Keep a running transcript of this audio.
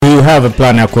have a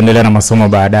plan ya kuendelea na masomo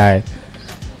baadaye?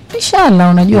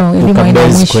 Inshallah, unajua elimu ina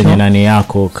mwisho kwenye nani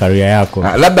yako, career yako.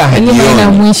 Labda elimu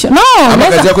ina mwisho. No,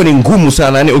 kazi yako ni ngumu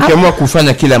sana. Yani ukiamua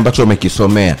kufanya kile ambacho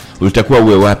umekisomea, ulitakuwa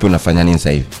uwe wapi, unafanya nini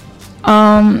sasa hivi?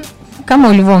 Kama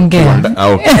ulivyoongea.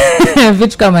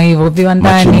 Vitu kama hivyo,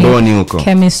 viwandani,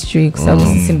 chemistry, kwa sababu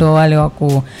sisi ndio wale wa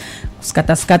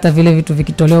kuskata vile vitu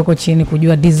vikitolewa huko chini,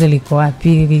 kujua diesel iko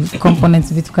wapi,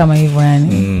 components, vitu kama hivyo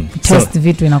yani. Test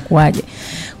vitu inakuaje.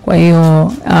 Kwa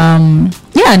hiyo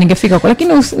ningefika kwa,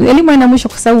 lakini elimu ina mwisho,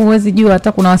 kwa sababu huwezi jua.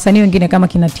 Hata kuna wasanii wengine kama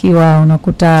kina Tiwa,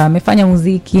 unakuta amefanya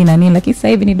muziki na nini, lakini sasa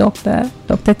hivi ni Dr.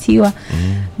 Tiwa.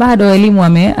 Bado elimu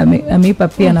ameipa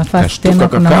pia nafasi tena,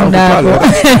 kuna muda hapo.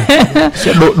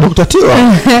 Dr. Tiwa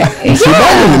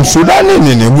Msudani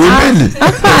nini mwimeli?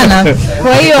 Hapana.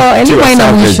 Kwa hiyo elimu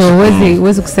ina mwisho,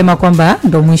 huwezi kusema kwamba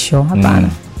ndo mwisho, hapana.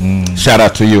 Shout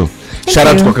out to you. Shout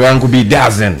out kwa kangu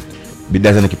Bidaza.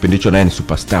 Kipindi hicho naye ni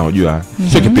superstar, unajua.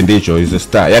 Sio kipindi hicho, is a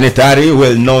star. Yani tayari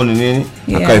well known nini.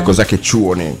 Akaiko zake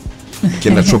chuo nini.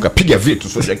 Kienda choka piga vitu,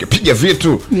 sio yake piga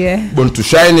vitu. Born to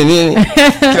shine nini.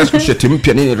 Kila siku sheti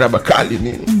mpya nini, raba kali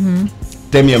nini.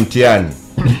 Temi ya mtihani.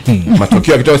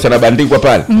 Matokeo yakitoka sana bandikwa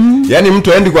pale. Yani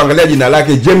mtu aendi kuangalia jina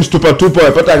lake James Tupa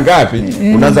amepata ngapi.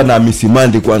 Unaanza na Miss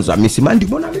Mandi kwanza. Miss Mandi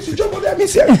mbona alisichombo ya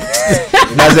Miss yake?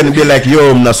 Doesn't be like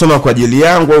yo mnasoma kwa ajili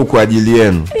yangu au kwa ajili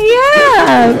yenu.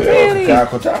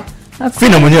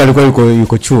 Phina mwenyewe alikuwa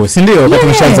yuko chuo, si ndio? Wakati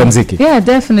mshaanza muziki. Yeah,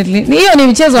 definitely. Hiyo ni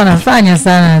michezo anafanya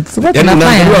sana.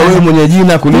 Tunafanya wewe mwenye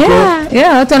jina kuliko.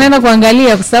 Watu wanaenda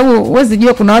kuangalia, kwa sababu huwezi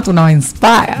jua kuna watu na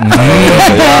inspire.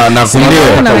 Na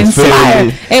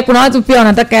ndio. Kuna watu pia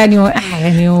wanataka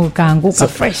yani ukaanguka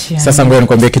fresh. Sasa ngoja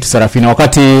nikwambie kitu Sarafina,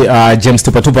 wakati James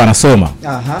Tupa anasoma.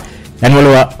 Yani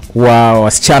wale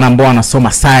wasichana ambao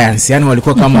wanasoma science, yani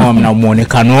walikuwa kama wana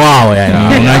muonekano wao yani.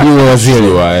 Unajua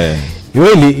wazee.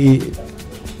 Yule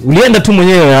ulienda tu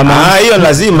mwenyewe ama hiyo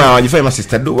lazima wajifanye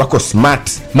masister wako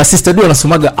smart. Masister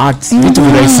wanasomaga arts, vitu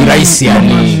rahisi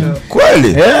yani.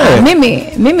 Kweli?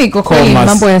 Mimi kwa kweli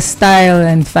mambo ya style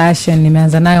and fashion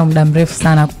nimeanza nayo muda mrefu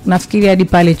sana. Nafikiri hadi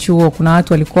pale chuo kuna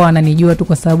watu walikuwa wananijua tu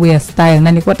kwa sababu ya style,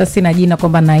 na nilikuwa hata sina jina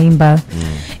kwamba naimba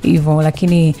hivyo,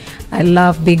 lakini I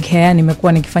love big hair.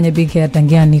 Nimekuwa nikifanya big hair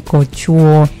tangia niko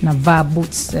chuo, na vaa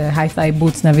boots, high thigh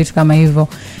boots na vitu kama hivyo,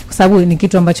 kwa sababu ni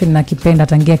kitu ambacho ninakipenda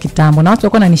tangia kitambo. Na watu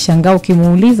walikuwa wananishangaa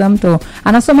ukimuuliza mtu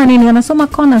anasoma nini, anasoma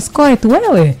corners coet.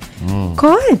 Wewe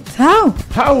coet how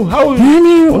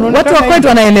yani watu wa kwetu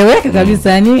wanaeleweka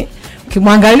kabisa, yani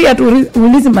ukimwangalia tu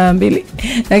uulize mara mbili.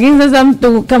 Lakini sasa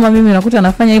mtu kama mimi nakuta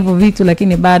anafanya hivyo vitu,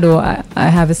 lakini bado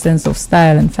I have a sense of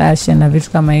style and fashion na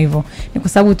vitu kama hivyo. Ni kwa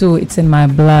sababu tu it's in my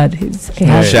blood.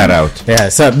 Shout out.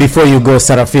 Yeah, so before you go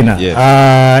Sarafina,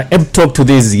 talk to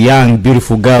these young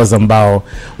beautiful girls ambao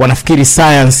wanafikiri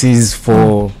science is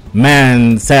for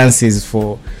men, science is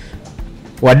for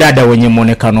wadada wenye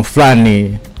muonekano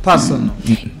fulani. Personal.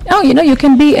 You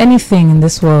can be anything in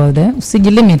this world.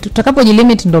 Usijilimit.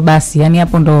 Utakapojilimit ndo basi. Yani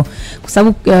hapo ndo, kwa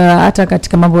sababu hata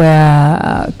katika mambo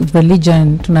ya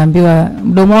religion tunaambiwa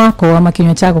mdomo wako ama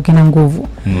kinywa chako kina nguvu.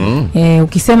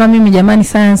 Ukisema mimi jamani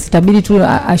science itabidi tu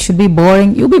I should be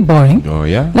boring, you'll be boring.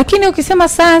 Lakini ukisema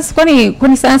science,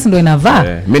 kwani science ndo inavaa.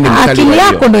 Akili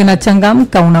yako ndo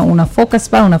inachangamka, una focus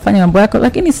pale, unafanya mambo yako,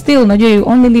 lakini still unajua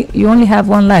you only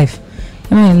have one life.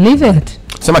 I mean, live it.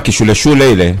 Sema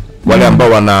shule ile wale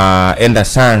ambao wanaenda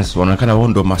science wanaonekana wao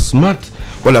ndo smart,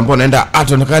 wale ambao wanaenda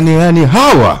art wanaonekana yani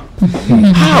hawa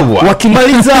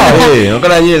wakimaliza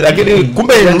wanaonekana yeye, lakini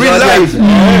kumbe in real life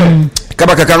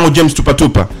kama kakangu James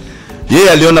Tupa yeye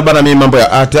aliona bana mimi mambo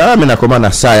ya art, mimi nakoma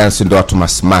na science ndo watu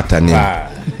smart ni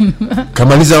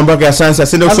kamaliza mambo ya science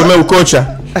asende usomee ukocha.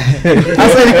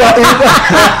 Sasa ilikuwa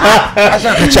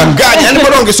changanya yani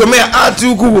bado ungesomea art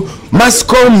huku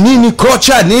mascom nini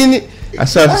kocha nini.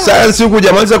 Asa science huku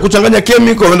jamaliza kuchanganya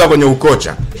chemical unaenda kwenye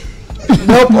ukocha.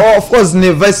 Of course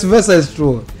ni vice versa is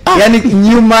true. Yani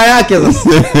nyuma yake sasa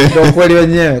ndio kweli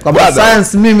wenyewe. Kwa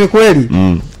science mimi kweli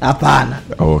hapana.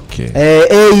 Okay.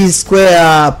 A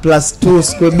square plus 2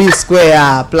 square B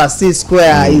square plus C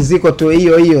square is equal to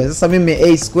hiyo. Sasa mimi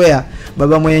A square,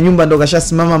 baba mwenye nyumba ndo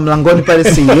kashasimama mlangoni pale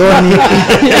sioni.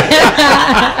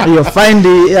 You find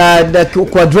the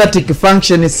quadratic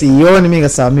function sioni, mimi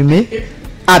kasema mimi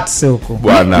arts huko.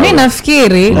 Mimi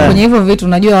nafikiri kwenye hivyo vitu,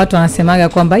 unajua watu wanasemaga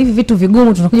kwamba hivi vitu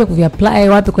vigumu tunakuja kuviapply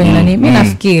wapi kwenye nani. Mimi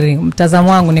nafikiri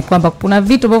mtazamo wangu ni kwamba kuna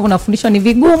vitu ambavyo unafundishwa ni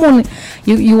vigumu,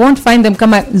 you won't find them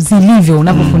kama zilivyo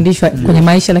unapofundishwa kwenye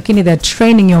maisha, lakini they're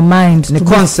training your mind ni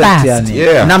concept yani.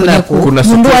 Namna kuna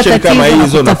situation kama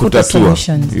hizo na kutatua.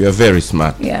 You are very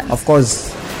smart. Of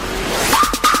course.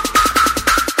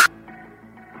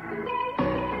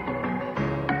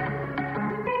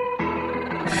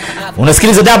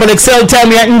 Unasikiliza Double XL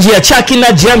time ya nje ya Chaki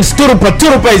na James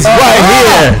Turupa is right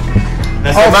here.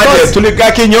 Nasemaje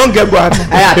tulikaa kinyonge bwana.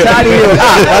 Tayari hiyo.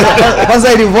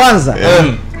 Kwanza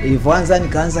ilivyoanza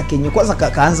nikaanza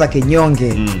kaanza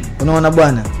kinyonge. Unaona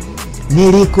bwana?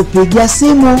 Nilikupigia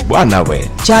simu bwana we.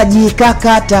 Chaji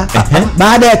kakata.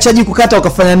 Baada ya chaji kukata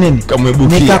ukafanya nini?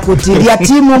 Nikakutilia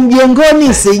timu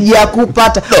mjengoni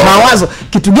sijakupata. Mawazo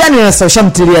kitu gani unasawasha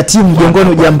mtilia timu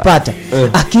mjengoni hujampata?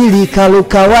 Akili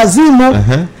kaluka wazimu.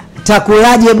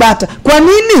 Takulaje bata? Kwa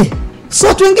nini? So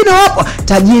watu wengine wapo.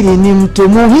 Tajiri ni mtu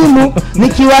muhimu,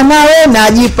 nikiwa nawe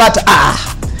najipata.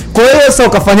 Kwa hiyo sasa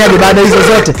ukafanyaje baada hizo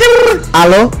zote?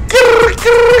 Alo?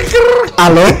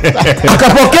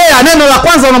 Akapokea neno la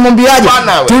kwanza unamwambiaje?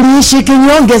 Tuliishi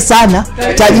kinyonge sana,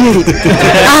 tajiri.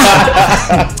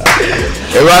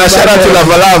 Bwana Sharatu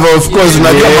Lavalava of course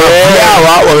unajua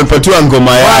hawa wamepatiwa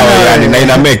ngoma yao yani na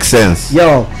ina make sense.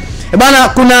 Yo. Bwana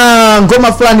kuna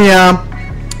ngoma fulani ya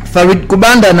Farid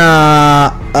Kubanda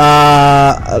na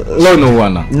Lono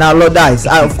wana na Lodice.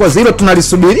 Of course hilo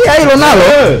tunalisubiria hilo nalo.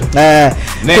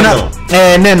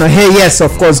 Neno. Hey yes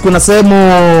of course. Kuna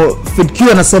sehemu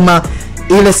Fidq anasema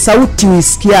ile sauti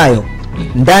uisikiayo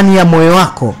ndani ya moyo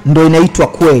wako ndio inaitwa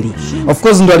kweli. Of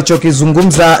course ndio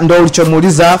alichokizungumza, ndio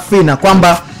ulichomuuliza Phina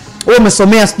kwamba wewe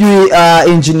umesomea sijui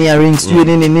engineering sijui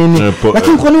nini.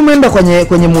 Lakini kwa nini umeenda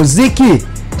kwenye muziki?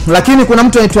 Lakini kuna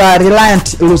mtu anaitwa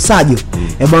Reliant Lusajo.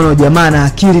 Bwana jamaa na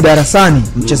akili darasani,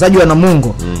 mchezaji wa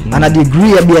Namungo, ana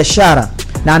degree ya biashara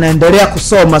na anaendelea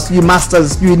kusoma sijui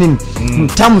masters sijui nini.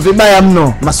 Mtamu vibaya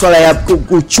mno masuala ya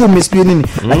uchumi sijui nini.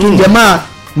 Lakini jamaa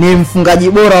ni mfungaji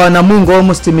bora wa Namungo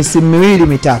almost misimu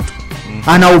 2-3.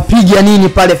 Anaupiga nini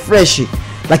pale fresh.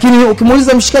 Lakini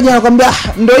ukimuuliza mshikaji anakuambia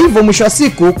ndio hivyo, mwisho wa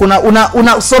siku kuna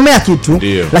unasomea kitu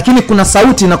Dio. Lakini kuna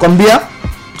sauti inakwambia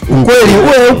ukweli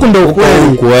wewe huko ndio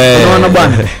ukweli. Unaona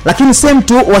bwana. Lakini same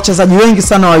tu wachezaji wengi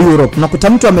sana wa Europe nakuta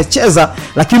mtu amecheza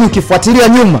lakini ukifuatilia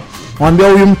nyuma mwambia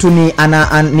huyu mtu ni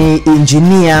ni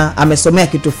engineer, amesomea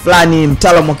kitu fulani,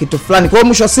 mtaalamu wa kitu fulani. Kwa hiyo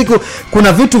mwisho wa siku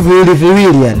kuna vitu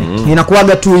viwili yani.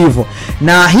 Inakuaga tu hivyo.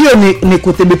 Na hiyo ni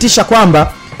kuthibitisha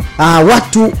kwamba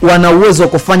watu wana uwezo wa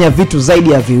kufanya vitu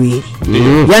zaidi ya viwili.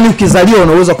 Yaani ukizaliwa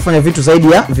una uwezo wa kufanya vitu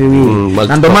zaidi ya viwili.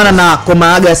 Na ndio maana na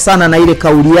komaaga sana na ile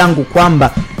kauli yangu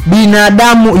kwamba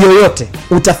binadamu yoyote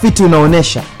utafiti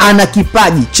unaonesha ana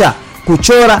kipaji cha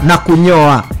kuchora na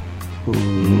kunyoa.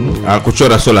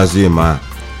 Kuchora sio lazima.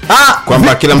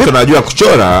 Kwamba kila mtu anajua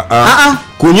kuchora.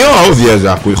 Kunyoa obvious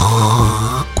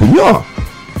kunyoa.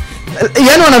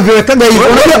 Yaani wanaviwekaga hivyo.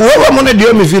 Wewe muone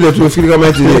Diomi vile tumefikiri kama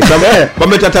eti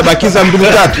kama tatabakiza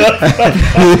 2-3.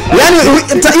 Yaani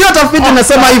hiyo tafiti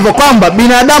inasema hivyo kwamba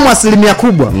binadamu asilimia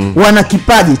kubwa wana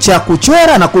kipaji cha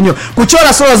kuchora na kunyoa.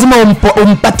 Kuchora sio lazima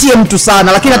umpatie mtu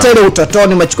sana, lakini hata ile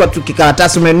utotoni umechukua tu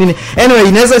kikaratasi nini. Anyway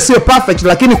inaweza sio perfect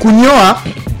lakini kunyoa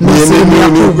ni asilimia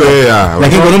kubwa.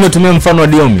 Lakini kwa nini umetumia mfano wa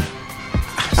Diomi?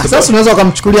 Sasa unaweza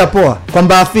ukamchukulia poa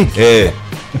kwamba afiki.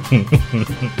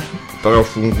 Paka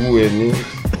fungue ni.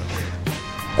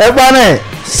 Bwana,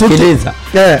 sikiliza.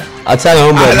 Achana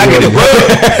mambo ya lakini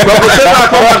kwa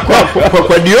kusema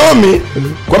kwa Diomi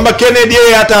kwamba Kennedy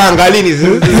yeye hata angalini.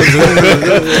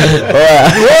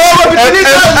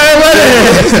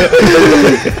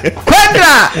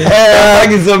 Kwenda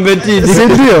akizombetini.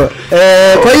 Ndio.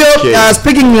 Kwa hiyo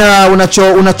speaking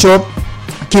unacho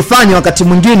kifanya wakati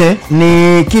mwingine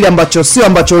ni kile ambacho sio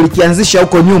ambacho ulikianzisha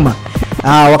huko nyuma.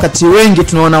 Wakati wengi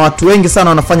tunaona watu wengi sana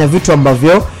wanafanya vitu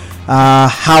ambavyo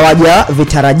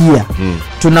hawajavitarajia.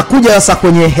 Tunakuja sasa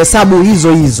kwenye hesabu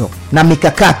hizo na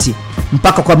mikakati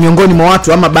mpaka kwa miongoni mwa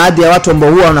watu ama baadhi ya watu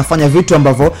ambao huwa wanafanya vitu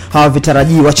ambavyo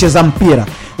hawavitarajii. Wacheza mpira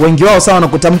wengi wao sawa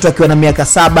nakuta mtu akiwa na miaka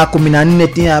 7,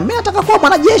 14, mimi nataka kuwa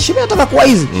mwanajeshi, mimi nataka kuwa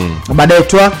hizi. Baadaye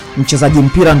tu mchezaji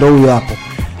mpira ndio huyo hapo.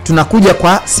 Tunakuja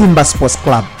kwa Simba Sports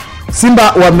Club.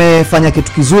 Simba wamefanya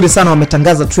kitu kizuri sana,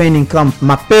 wametangaza training camp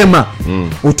mapema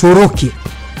Uturuki.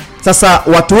 Sasa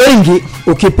watu wengi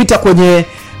ukipita kwenye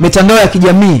mitandao ya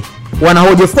kijamii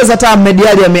wanahoji, of course hata Ahmed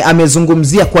Ali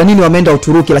amezungumzia kwa nini wameenda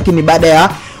Uturuki, lakini baada ya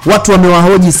watu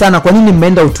wamewahoji sana kwa nini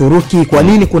mmeenda Uturuki, kwa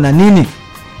nini, kuna nini.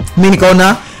 Mimi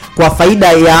nikaona kwa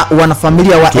faida ya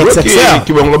wanafamilia wa XXL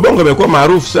kibongo imekuwa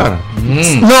maarufu sana.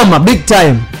 Noma big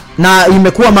time. Na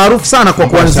imekuwa maarufu sana kwa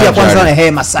kuanzia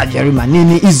kwanza massage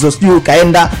manini hizo sijui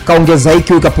kaenda kaongeza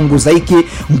hiki ukapunguza hiki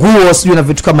nguo sijui na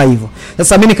vitu kama hivyo.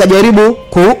 Sasa mimi nikajaribu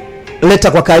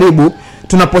kuleta kwa karibu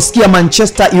tunaposikia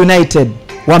Manchester United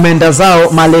wameenda zao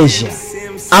Malaysia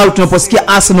au tunaposikia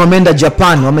Arsenal wameenda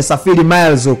Japan wamesafiri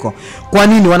miles huko. Kwa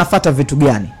nini wanafuata vitu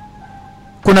gani?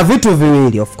 Kuna vitu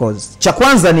viwili of course. Cha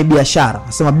kwanza ni biashara,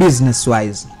 nasema business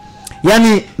wise.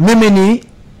 Yaani mimi ni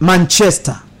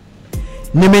Manchester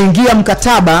nimeingia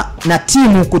mkataba na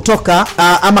timu kutoka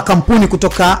ama kampuni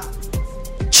kutoka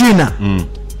China.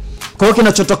 Kwa hiyo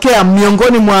kinachotokea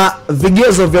miongoni mwa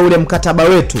vigezo vya ule mkataba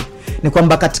wetu ni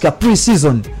kwamba katika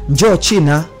pre-season njoo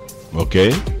China.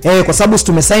 Okay. Kwa sababu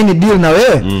tumesaini deal na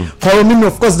wewe. Kwa hiyo mimi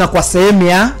of course na kwa sehemu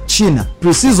ya China.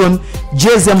 Pre-season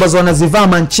jezi ambazo wanazivaa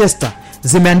Manchester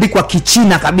zimeandikwa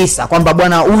Kichina kabisa kwamba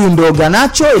bwana huyu ndio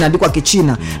Garnacho, inaandikwa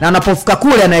Kichina. Na anapofika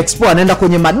kule ana export, anaenda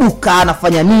kwenye maduka,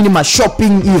 anafanya nini, ma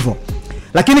shopping hivyo.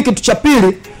 Lakini kitu cha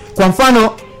pili, kwa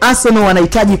mfano Arsenal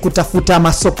wanahitaji kutafuta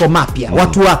masoko mapya,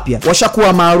 watu wapya.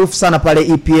 Washakuwa maarufu sana pale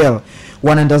EPL.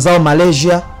 Wanaenda zao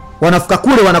Malaysia, wanafika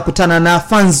kule wanakutana na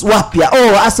fans wapya.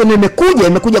 Arsenal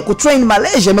imekuja kutrain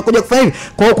Malaysia, imekuja kufanya hivi.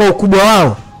 Kwa ukubwa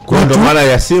wao. Kwa ndo maana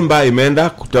ya Simba imeenda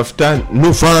kutafuta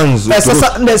new fans.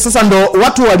 Sasa ndo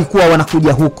watu walikuwa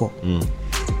wanakuja huko.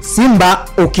 Simba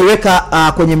ukiweka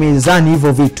kwenye mizani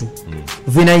hivyo vitu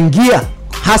vinaingia,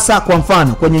 hasa kwa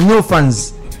mfano kwenye new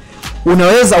fans.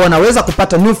 Wanaweza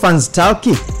kupata new fans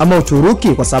Turkey ama Uturuki.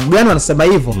 Kwa sababu gani wanasema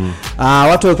hivyo?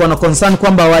 Watu walikuwa na concern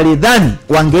kwamba walidhani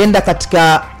wangeenda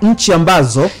katika nchi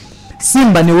ambazo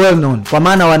Simba ni well known, kwa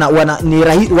maana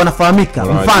wanafahamika.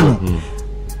 Mfano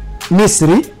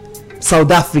Misri,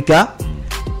 South Africa,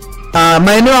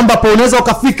 maeneo ambapo unaweza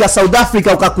ukafika South Africa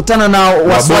ukakutana na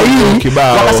Waswahili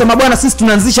wakasema bwana sisi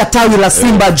tunaanzisha tawi la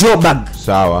Simba Joburg.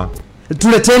 Sawa.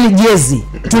 Tuleteni jezi,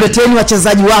 tuleteni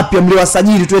wachezaji wapya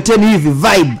mliowasajili, tuleteni hivi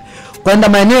vibe. Kwenda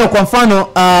maeneo kwa mfano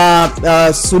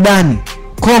Sudani,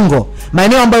 Kongo,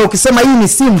 maeneo ambayo ukisema hii ni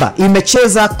Simba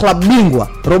imecheza club bingwa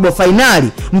robo finali,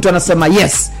 mtu anasema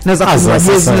yes, naweza kununua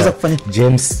jezi, naweza kufanya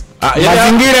James.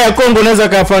 Mazingira ya Kongo unaweza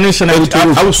kufanisha na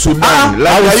Uturuki au Sudan.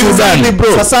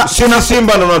 Sasa kuna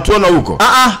Simba na unatuona huko.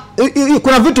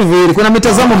 Kuna vitu viwili, kuna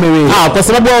mitazamo miwili. Kwa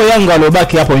sababu wao Yanga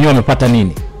waliobaki hapo wenyewe wamepata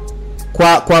nini?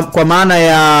 Kwa maana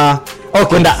ya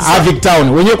kwenda Avic Town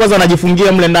wenyewe kwanza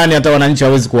wanajifungia mle ndani, hata wananchi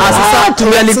hawezi kuona. Sasa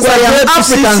tumealikuwa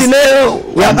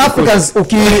Young Africans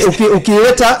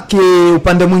ukileta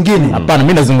upande mwingine. Hapana,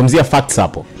 mimi nazungumzia facts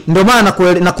hapo. Ndio maana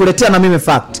nakuletea na mimi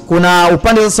fact. Kuna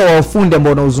upande sasa wa ufundi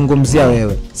ambao unauzungumzia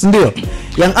wewe, si ndio?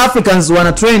 Young Africans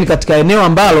wana train katika eneo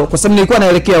ambalo, kwa sababu nilikuwa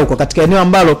naelekea huko, katika eneo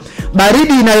ambalo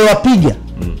baridi inayowapiga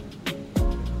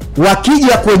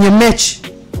wakija kwenye mechi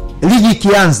ligi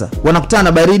ikianza wanakutana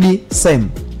na baridi same.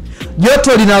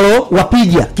 Joto linalo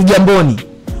wapiga Kigamboni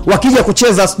wakija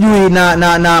kucheza sijui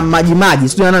na maji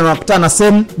sijui wanakutana na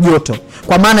same joto,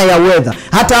 kwa maana ya weather.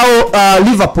 Hata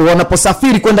Liverpool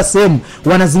wanaposafiri kwenda sehemu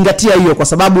wanazingatia hiyo, kwa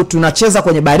sababu tunacheza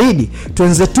kwenye baridi.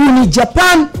 Twenzetuni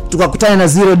Japan tukakutana na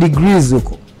 0 degrees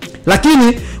huko. Lakini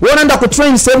wewe unaenda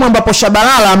kutrain sehemu ambapo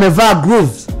Shabalala amevaa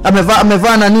gloves,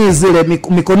 amevaa nani zile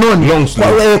mikononi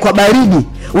kwa baridi.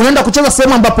 Unaenda kucheza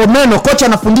sehemu ambapo meno kocha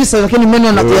anafundisha lakini meno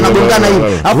yanagongana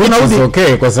hivi. Hapo unarudi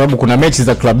okay, kwa sababu kuna mechi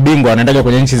za club bingwa anaendaga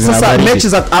kwenye nchi zina baridi. Sasa mechi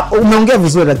za umeongea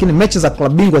vizuri, lakini mechi za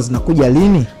club bingwa zinakuja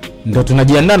lini? Ndio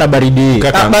tunajiandaa na baridi hii.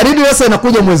 Baridi sasa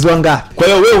inakuja mwezi wa ngapi? Kwa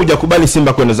hiyo wewe hujakubali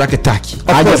Simba kwenda zake Turkey.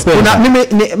 Kuna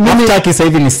mimi Turkey sasa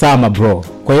hivi ni summer bro.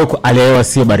 Kwa hiyo alielewa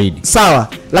sio baridi. Sawa.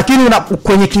 Lakini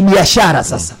kwenye kibiashara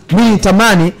sasa. Mimi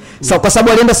nitamani kwa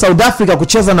sababu alienda South Africa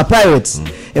kucheza na Pirates.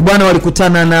 Bwana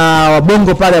walikutana na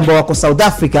wabongo pale ambao wako South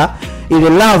Africa, ile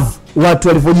love watu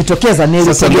walivyojitokeza ni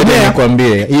ile tegemea.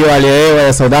 Nikwambie hiyo alielewa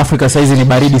ya South Africa sasa hizi ni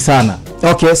baridi sana.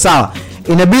 Okay, sawa.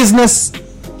 In a business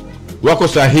wako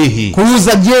sahihi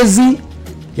kuuza jezi,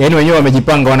 yani wenyewe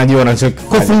wamejipanga, wanajua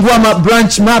wanachokifanya, kufungua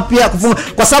branch mapya,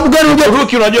 kwa sababu gani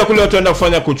Uturuki unajua kule watu wanaenda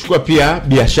kufanya kuchukua pia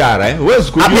biashara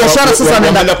huwezi kujua biashara sasa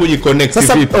anaenda kujiconnect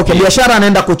vipi. Okay, biashara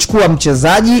anaenda kuchukua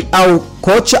mchezaji au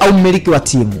kocha au mmiliki wa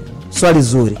timu. Swali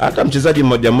zuri. Hata mchezaji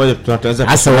mmoja tunataweza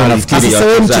hasa wanafikiri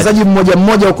mchezaji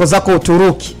mmoja uko zako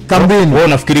Uturuki kambini. Wewe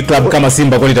unafikiri club kama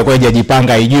Simba kwani itakuwa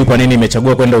hajajipanga, haijui kwa nini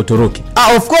imechagua kwenda Uturuki?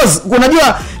 Of course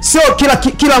unajua sio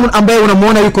kila ambaye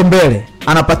unamuona yuko mbele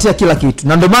anapatia kila kitu.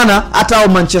 Na ndio maana hata au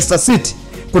Manchester City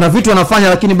kuna vitu wanafanya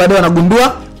lakini baadaye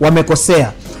wanagundua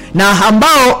wamekosea. Na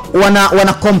ambao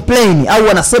wana complain au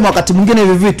wanasema wakati mwingine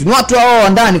hivi vitu ni watu hao wa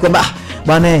ndani kwamba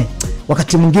bwana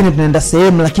wakati mwingine tunaenda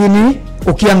sehemu lakini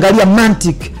ukiangalia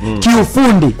mantiki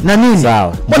kiufundi na nini,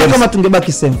 mbona kama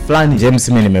tungebaki sehemu fulani. James,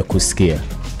 mimi nimekusikia.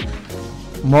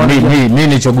 Mimi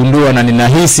nilichogundua na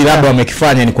ninahisi labda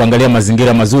wamekifanya ni kuangalia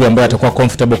mazingira mazuri ambayo yatakuwa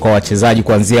comfortable kwa wachezaji,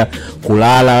 kuanzia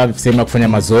kulala, sehemu kufanya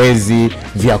mazoezi,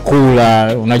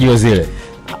 vyakula, unajua zile.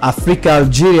 Afrika,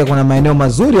 Algeria kuna maeneo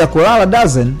mazuri ya kulala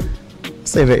dozen.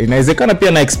 Sasa inawezekana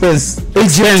pia na expense.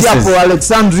 Egypt hapo,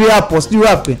 Alexandria hapo, sijui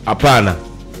wapi. Hapana.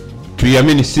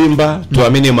 tuiamini Simba,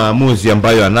 tuamini maamuzi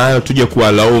ambayo anayo, tuje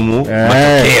kuwalaumu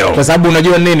matokeo. Kwa sababu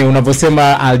unajua nini,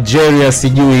 unaposema Algeria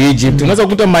sijui Egypt, unaweza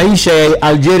kukuta maisha ya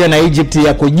Algeria na Egypt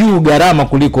yako juu gharama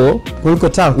kuliko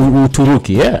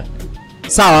Uturuki.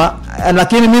 Sawa,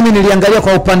 lakini mimi niliangalia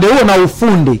kwa upande huo na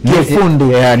ufundi, kiufundi.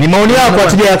 Ni maoni yako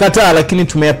hatujayakataa, lakini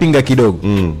tumeyapinga kidogo.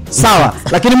 Sawa,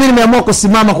 lakini mimi nimeamua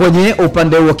kusimama kwenye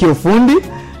upande huo kiufundi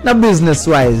na business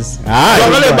wise.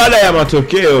 Tuangalie baada ya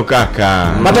matokeo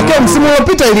kaka. Matokeo msimu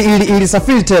uliopita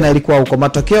ilisafiri tena, ilikuwa huko.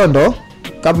 Matokeo ndo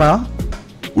kama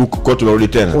huko kwa tunarudi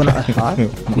tena.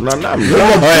 Kuna namna.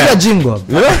 Piga jingo.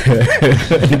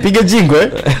 Nipige jingo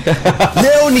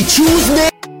Leo ni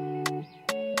Tuesday.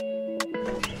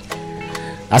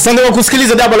 Asante kwa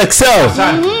kusikiliza Double XL.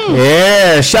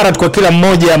 Shout out kwa kila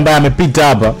mmoja ambaye amepita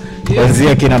hapa.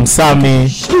 Kuanzia kina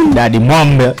Msami, Daddy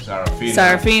Mwambe,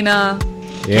 Phina,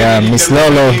 Miss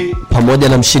Lolo, pamoja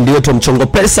na mshindi wetu mchongo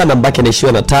pesa, namba yake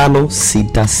inaishiwa na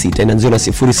 566, inaanzia na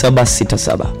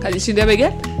 0767. Kalishindia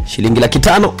bega shilingi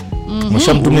 500.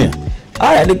 Mshamtumia?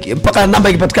 Haya, mpaka namba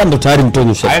ikipatikana ndo tayari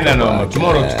mtonyo. Haina noma.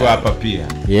 Tomorrow tuko hapa pia.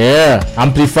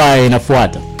 Amplify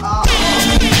inafuata.